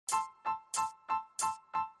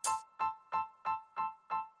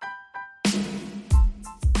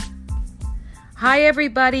Hi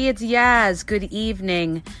everybody, it's Yaz. Good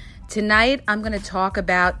evening. Tonight I'm going to talk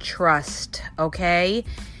about trust, okay?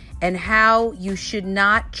 And how you should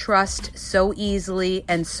not trust so easily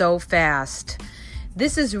and so fast.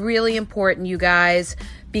 This is really important, you guys,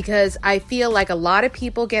 because I feel like a lot of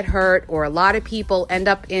people get hurt or a lot of people end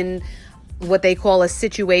up in what they call a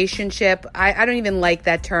situationship. I don't even like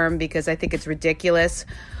that term because I think it's ridiculous.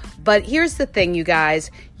 But here's the thing, you guys.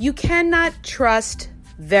 You cannot trust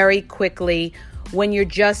very quickly when you're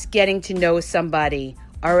just getting to know somebody,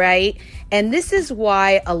 all right? And this is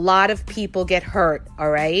why a lot of people get hurt, all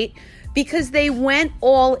right? Because they went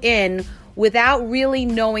all in without really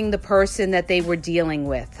knowing the person that they were dealing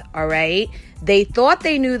with, all right? They thought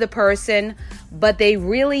they knew the person, but they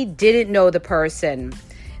really didn't know the person.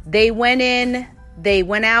 They went in, they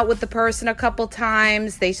went out with the person a couple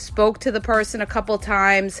times, they spoke to the person a couple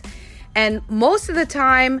times, and most of the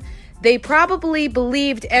time, they probably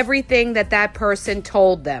believed everything that person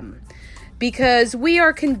told them, because we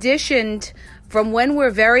are conditioned from when we're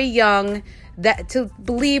very young that to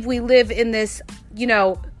believe we live in this,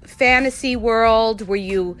 fantasy world where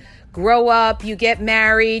you grow up, you get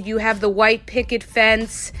married, you have the white picket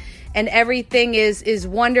fence, and everything is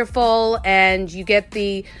wonderful, and you get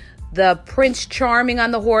the Prince Charming on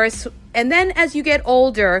the horse. And then as you get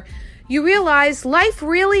older, you realize life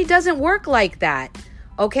really doesn't work like that.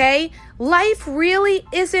 Okay? Life really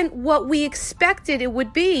isn't what we expected it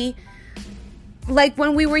would be like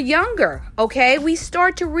when we were younger. Okay? We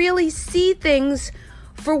start to really see things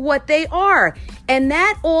for what they are. And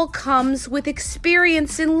that all comes with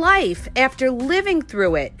experience in life after living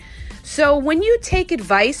through it. So when you take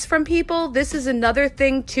advice from people, this is another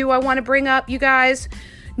thing too I want to bring up, you guys.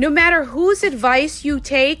 No matter whose advice you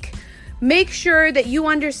take, make sure that you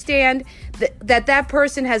understand that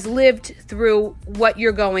person has lived through what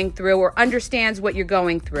you're going through or understands what you're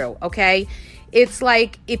going through, okay? It's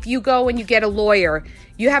like if you go and you get a lawyer,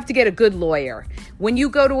 you have to get a good lawyer. When you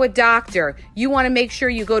go to a doctor, you want to make sure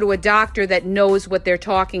you go to a doctor that knows what they're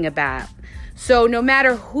talking about. So no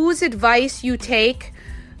matter whose advice you take,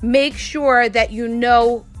 make sure that you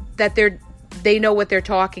know that they know what they're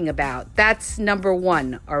talking about. That's number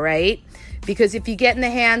one, all right? Because if you get in the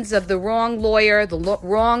hands of the wrong lawyer, the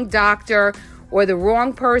wrong doctor, or the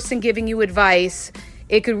wrong person giving you advice,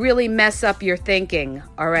 it could really mess up your thinking,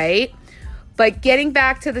 all right? But getting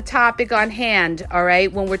back to the topic on hand, all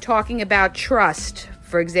right, when we're talking about trust,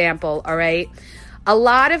 for example, all right, a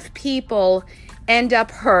lot of people end up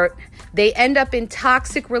hurt. They end up in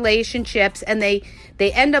toxic relationships, and they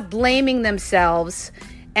end up blaming themselves.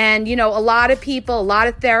 And, a lot of people, a lot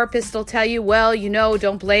of therapists will tell you, well,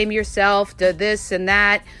 don't blame yourself, do this and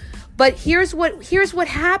that. But here's what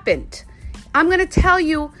happened. I'm going to tell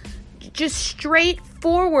you just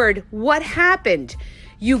straightforward what happened.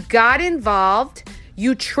 You got involved.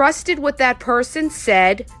 You trusted what that person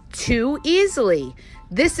said too easily.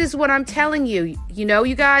 This is what I'm telling you.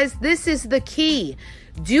 You guys, this is the key.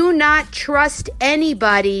 Do not trust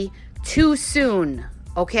anybody too soon,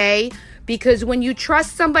 okay? Because when you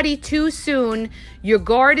trust somebody too soon, your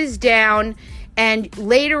guard is down, and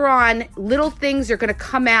later on, little things are going to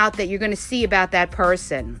come out that you're going to see about that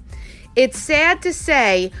person. It's sad to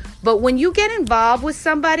say, but when you get involved with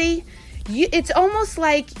somebody, it's almost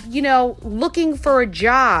like, looking for a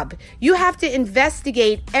job. You have to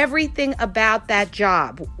investigate everything about that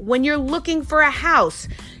job. When you're looking for a house,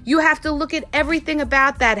 you have to look at everything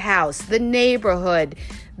about that house, the neighborhood,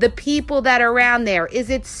 the people that are around there. Is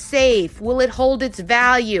it safe? Will it hold its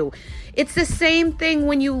value? It's the same thing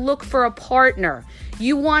when you look for a partner.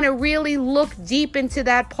 You want to really look deep into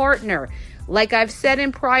that partner. Like I've said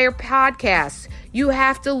in prior podcasts, you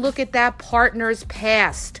have to look at that partner's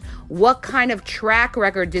past. What kind of track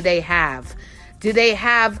record do they have? Do they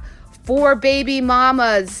have 4 baby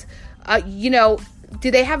mamas? Do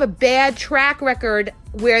they have a bad track record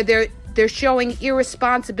where they're showing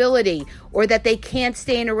irresponsibility, or that they can't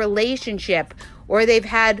stay in a relationship, or they've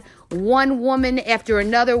had one woman after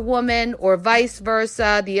another woman, or vice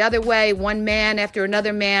versa, the other way, one man after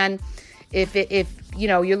another man, if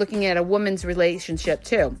you're looking at a woman's relationship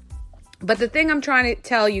too. But the thing I'm trying to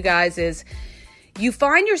tell you guys is you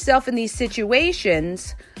find yourself in these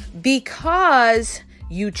situations because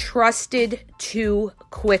you trusted too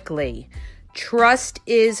quickly. Trust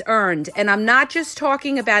is earned. And I'm not just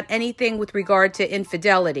talking about anything with regard to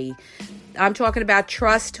infidelity. I'm talking about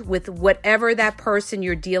trust with whatever that person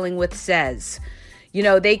you're dealing with says.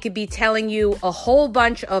 They could be telling you a whole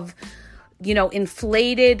bunch of,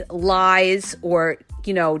 inflated lies, or,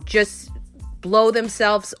 just blow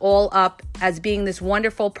themselves all up as being this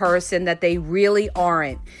wonderful person that they really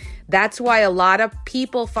aren't. That's why a lot of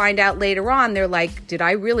people find out later on, they're like, did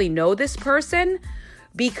I really know this person?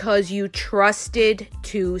 Because you trusted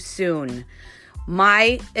too soon.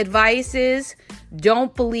 My advice is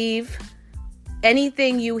don't believe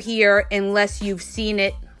anything you hear unless you've seen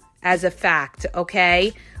it as a fact,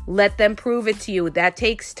 okay? Let them prove it to you. That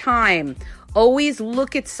takes time. Always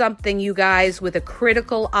look at something, you guys, with a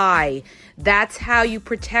critical eye. That's how you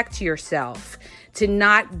protect yourself. To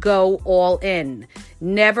not go all in.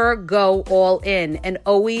 Never go all in. And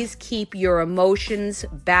always keep your emotions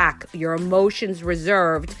back, your emotions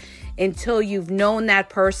reserved until you've known that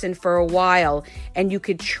person for a while and you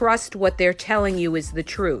could trust what they're telling you is the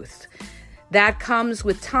truth. That comes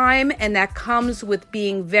with time, and that comes with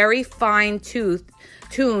being very fine-tuned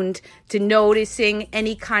to noticing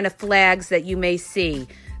any kind of flags that you may see,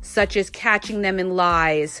 such as catching them in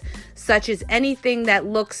lies, such as anything that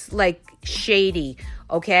looks like shady,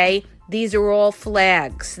 okay? These are all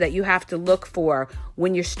flags that you have to look for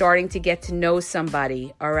when you're starting to get to know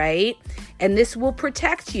somebody, all right? And this will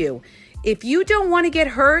protect you. If you don't want to get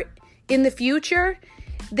hurt in the future,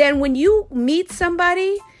 then when you meet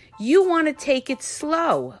somebody, you want to take it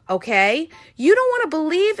slow, okay? You don't want to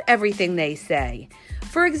believe everything they say.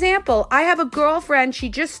 For example, I have a girlfriend, she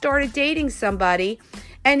just started dating somebody,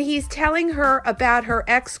 and he's telling her about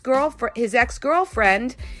his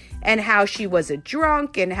ex-girlfriend, and how she was a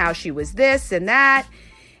drunk, and how she was this and that.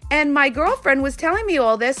 And my girlfriend was telling me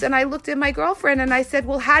all this, and I looked at my girlfriend and I said,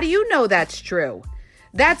 well, how do you know that's true?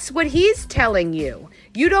 That's what he's telling you.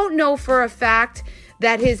 You don't know for a fact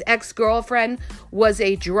that his ex-girlfriend was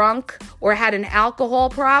a drunk or had an alcohol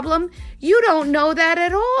problem. You don't know that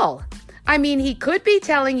at all. I mean, he could be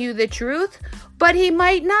telling you the truth, but he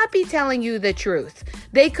might not be telling you the truth.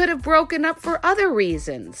 They could have broken up for other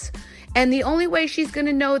reasons. And the only way she's going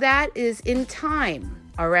to know that is in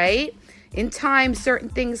time, all right? In time, certain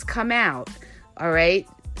things come out, all right?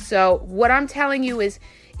 So what I'm telling you is,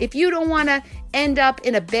 if you don't want to end up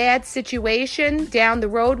in a bad situation down the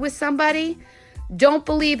road with somebody, don't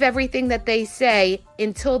believe everything that they say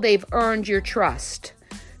until they've earned your trust.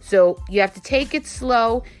 So you have to take it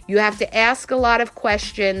slow. You have to ask a lot of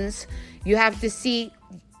questions. You have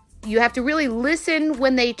to really listen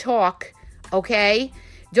when they talk, okay?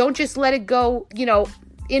 Don't just let it go,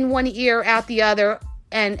 in one ear, out the other,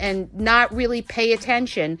 and not really pay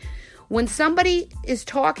attention. When somebody is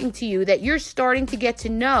talking to you that you're starting to get to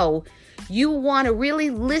know, you want to really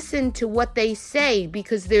listen to what they say,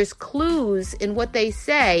 because there's clues in what they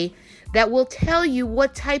say that will tell you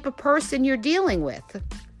what type of person you're dealing with.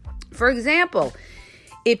 For example,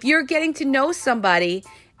 if you're getting to know somebody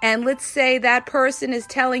and let's say that person is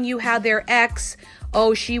telling you how their ex,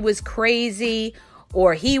 she was crazy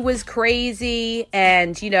or he was crazy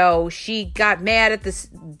and, she got mad at the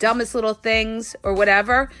dumbest little things or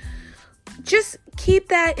whatever, just keep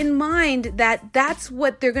that in mind, that that's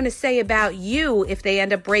what they're going to say about you if they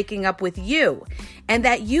end up breaking up with you, and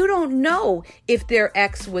that you don't know if their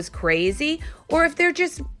ex was crazy or if they're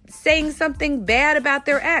just saying something bad about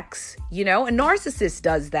their ex. A narcissist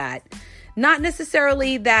does that. Not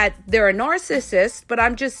necessarily that they're a narcissist, but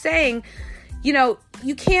I'm just saying,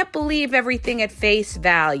 you can't believe everything at face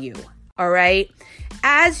value, all right?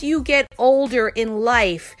 As you get older in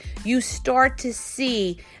life, you start to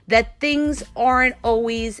see that things aren't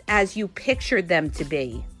always as you pictured them to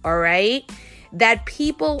be, all right? That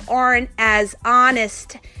people aren't as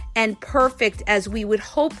honest and perfect as we would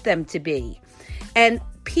hope them to be. And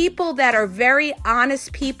people that are very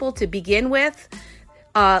honest people to begin with,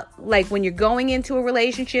 like when you're going into a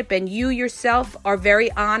relationship and you yourself are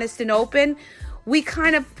very honest and open, we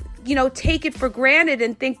kind of, take it for granted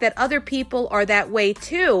and think that other people are that way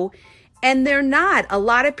too. And they're not. A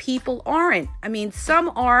lot of people aren't. I mean, some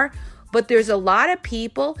are, but there's a lot of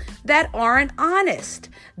people that aren't honest,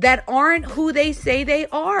 that aren't who they say they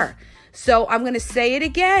are. So I'm going to say it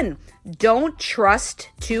again. Don't trust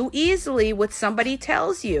too easily what somebody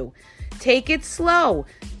tells you. Take it slow.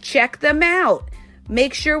 Check them out.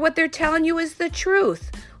 Make sure what they're telling you is the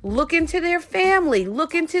truth. Look into their family.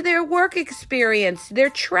 Look into their work experience, their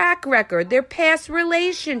track record, their past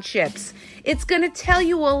relationships. It's going to tell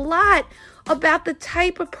you a lot about the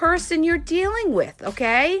type of person you're dealing with,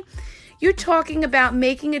 okay? You're talking about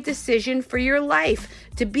making a decision for your life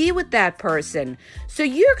to be with that person. So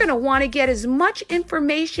you're going to want to get as much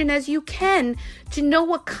information as you can to know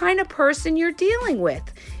what kind of person you're dealing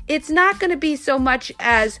with. It's not going to be so much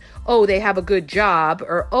as, they have a good job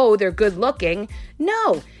or, they're good looking.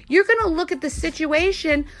 No, you're going to look at the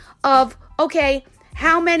situation of, okay,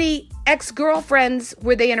 how many ex-girlfriends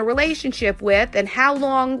were they in a relationship with, and how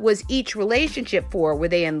long was each relationship for? Were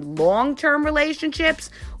they in long-term relationships?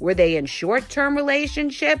 Were they in short-term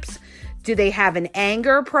relationships? Do they have an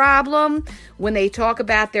anger problem? When they talk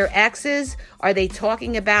about their exes, are they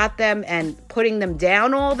talking about them and putting them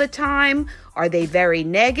down all the time? Are they very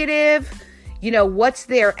negative? What's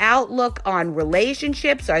their outlook on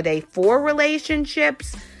relationships? Are they for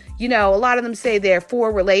relationships? A lot of them say they're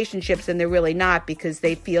for relationships and they're really not, because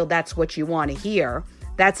they feel that's what you want to hear.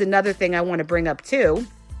 That's another thing I want to bring up too.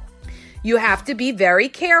 You have to be very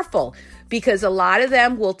careful, because a lot of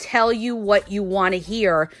them will tell you what you want to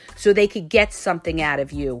hear so they could get something out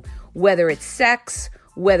of you, whether it's sex,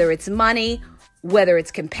 whether it's money, whether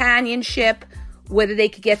it's companionship, whether they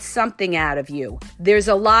could get something out of you. There's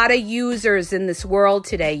a lot of users in this world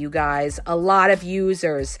today, you guys, a lot of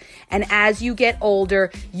users. And as you get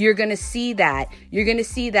older, you're going to see that. You're going to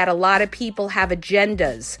see that a lot of people have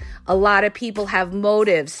agendas. A lot of people have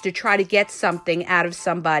motives to try to get something out of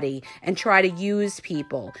somebody and try to use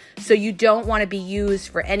people. So you don't want to be used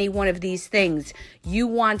for any one of these things. You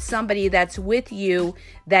want somebody that's with you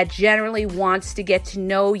that generally wants to get to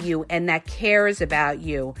know you and that cares about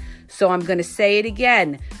you. So I'm going to say it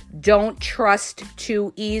again. Don't trust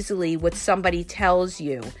too easily what somebody tells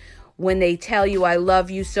you. When they tell you, I love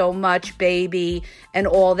you so much, baby, and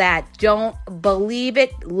all that, don't believe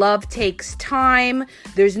it. Love takes time.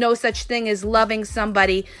 There's no such thing as loving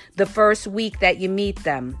somebody the first week that you meet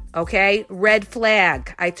them, okay? Red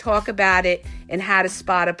flag. I talk about it in How to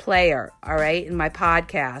Spot a Player, all right, in my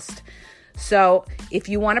podcast. So if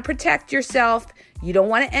you want to protect yourself, you don't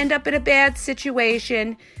want to end up in a bad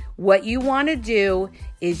situation, what you want to do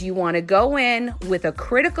is you want to go in with a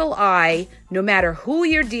critical eye, no matter who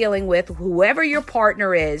you're dealing with, whoever your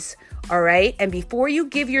partner is, all right? And before you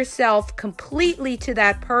give yourself completely to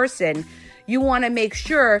that person, you want to make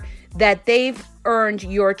sure that they've earned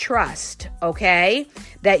your trust, okay?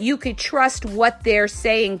 That you could trust what they're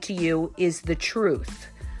saying to you is the truth.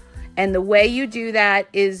 And the way you do that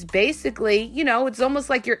is basically, it's almost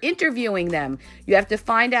like you're interviewing them. You have to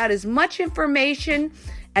find out as much information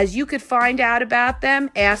as you could find out about them,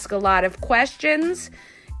 ask a lot of questions,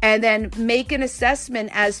 and then make an assessment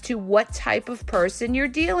as to what type of person you're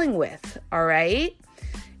dealing with, all right?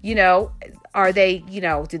 Are they,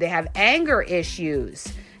 do they have anger issues?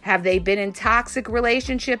 Have they been in toxic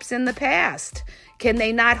relationships in the past? Can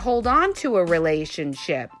they not hold on to a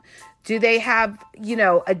relationship? Do they have,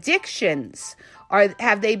 addictions?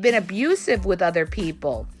 Have they been abusive with other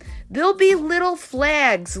people? There'll be little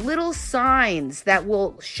flags, little signs that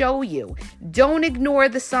will show you. Don't ignore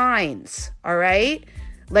the signs, all right?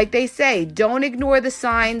 Like they say, don't ignore the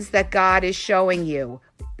signs that God is showing you.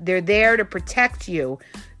 They're there to protect you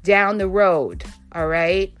down the road, all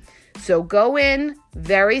right? So go in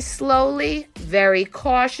very slowly, very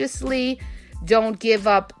cautiously. Don't give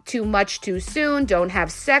up too much too soon. Don't have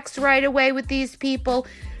sex right away with these people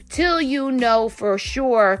till you know for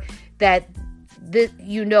sure that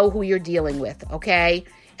you know who you're dealing with, okay?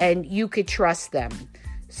 And you could trust them.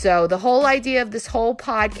 So the whole idea of this whole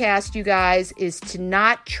podcast, you guys, is to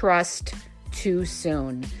not trust too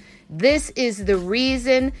soon. This is the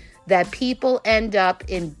reason that people end up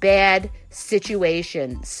in bad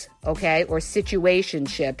situations, okay? Or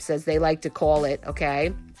situationships, as they like to call it,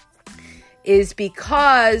 okay? Is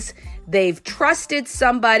because they've trusted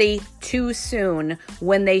somebody too soon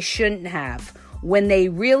when they shouldn't have. When they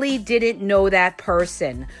really didn't know that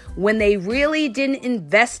person, when they really didn't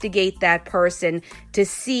investigate that person to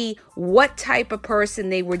see what type of person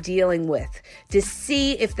they were dealing with, to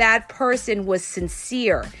see if that person was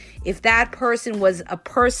sincere, if that person was a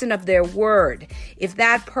person of their word, if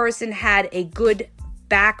that person had a good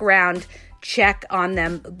background check on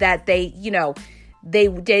them, that they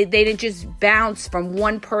didn't just bounce from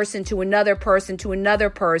one person to another person to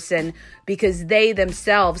another person because they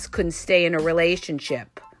themselves couldn't stay in a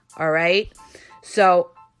relationship. All right.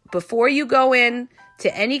 So before you go in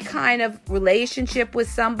to any kind of relationship with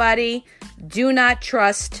somebody, do not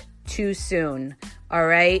trust too soon. All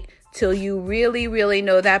right. Till you really, really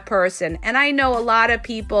know that person. And I know a lot of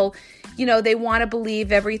people, they want to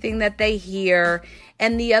believe everything that they hear,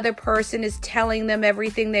 and the other person is telling them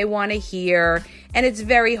everything they want to hear. And it's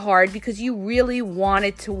very hard because you really want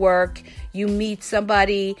it to work. You meet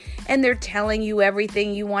somebody and they're telling you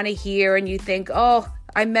everything you want to hear, and you think, oh,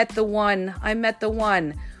 I met the one.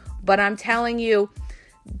 But I'm telling you,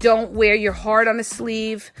 don't wear your heart on a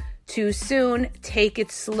sleeve too soon. Take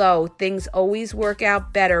it slow. Things always work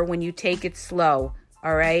out better when you take it slow.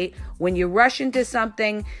 All right. When you rush into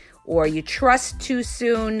something or you trust too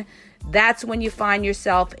soon, that's when you find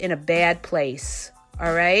yourself in a bad place.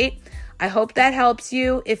 All right. I hope that helps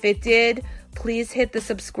you. If it did, please hit the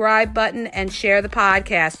subscribe button and share the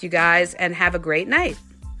podcast, you guys, and have a great night.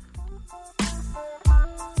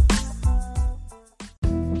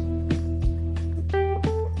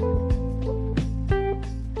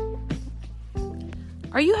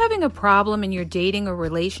 Are you having a problem in your dating or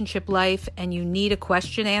relationship life and you need a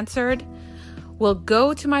question answered? Well,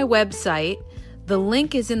 go to my website. The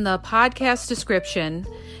link is in the podcast description,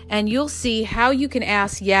 and you'll see how you can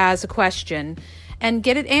ask Yaz a question and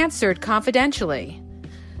get it answered confidentially.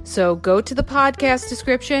 So go to the podcast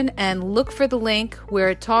description and look for the link where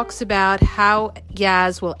it talks about how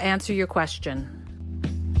Yaz will answer your question.